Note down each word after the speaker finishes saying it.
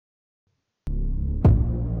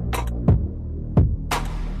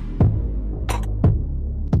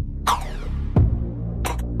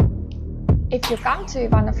If you come to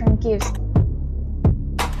Ivano-Frankivsk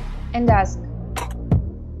and ask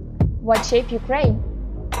what shape Ukraine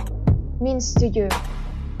means to you,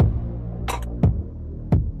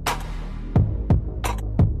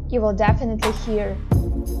 you will definitely hear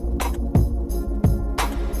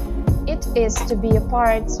it is to be a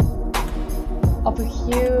part of a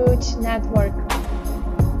huge network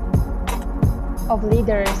of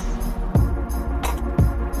leaders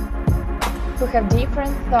who have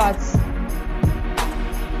different thoughts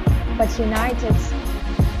but united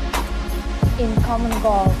in common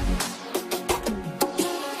goal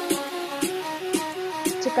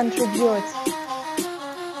to contribute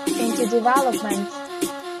into development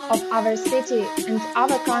of our city and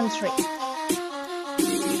our country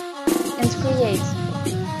and create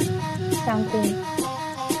something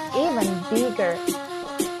even bigger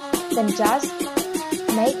than just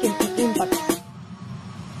making an impact.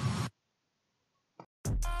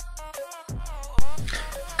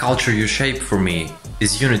 Culture you shape for me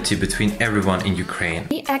is unity between everyone in Ukraine.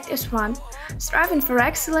 We act as one, striving for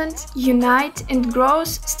excellence, unite and grow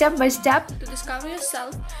step by step. To discover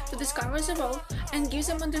yourself, to discover the world, and give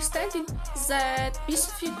them understanding that peace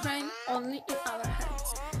of Ukraine only in our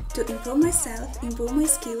hands. To improve myself, improve my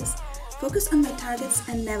skills, focus on my targets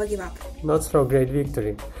and never give up. Not through great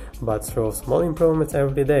victory, but through small improvements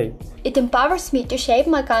every day. It empowers me to shape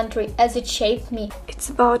my country as it shaped me. It's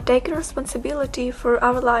about taking responsibility for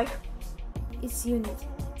our life. It's unity,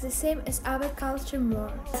 the same as our culture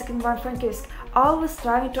more. AIESEC in Ivano-Frankivsk, always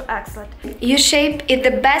striving to excel. You shape it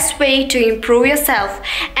the best way to improve yourself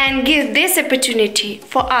and give this opportunity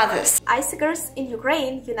for others. AIESECers in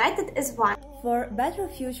Ukraine united as one. For a better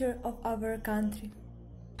future of our country.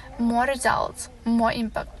 More results, more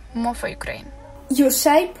impact, more for Ukraine. You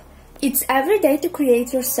shape, it's every day to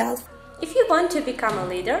create yourself. If you want to become a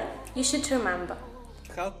leader, you should remember.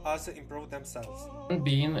 Help others improve themselves.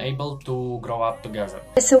 Being able to grow up together.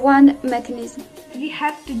 As a one mechanism. We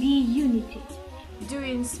have to be unity.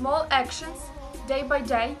 Doing small actions, day by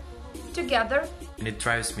day, together. And it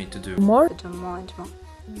drives me to do more. To do more and more.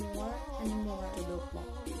 More and more. To do more.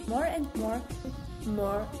 More and more.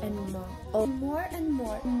 More and more. Oh. More and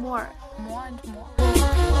more. More. More and more.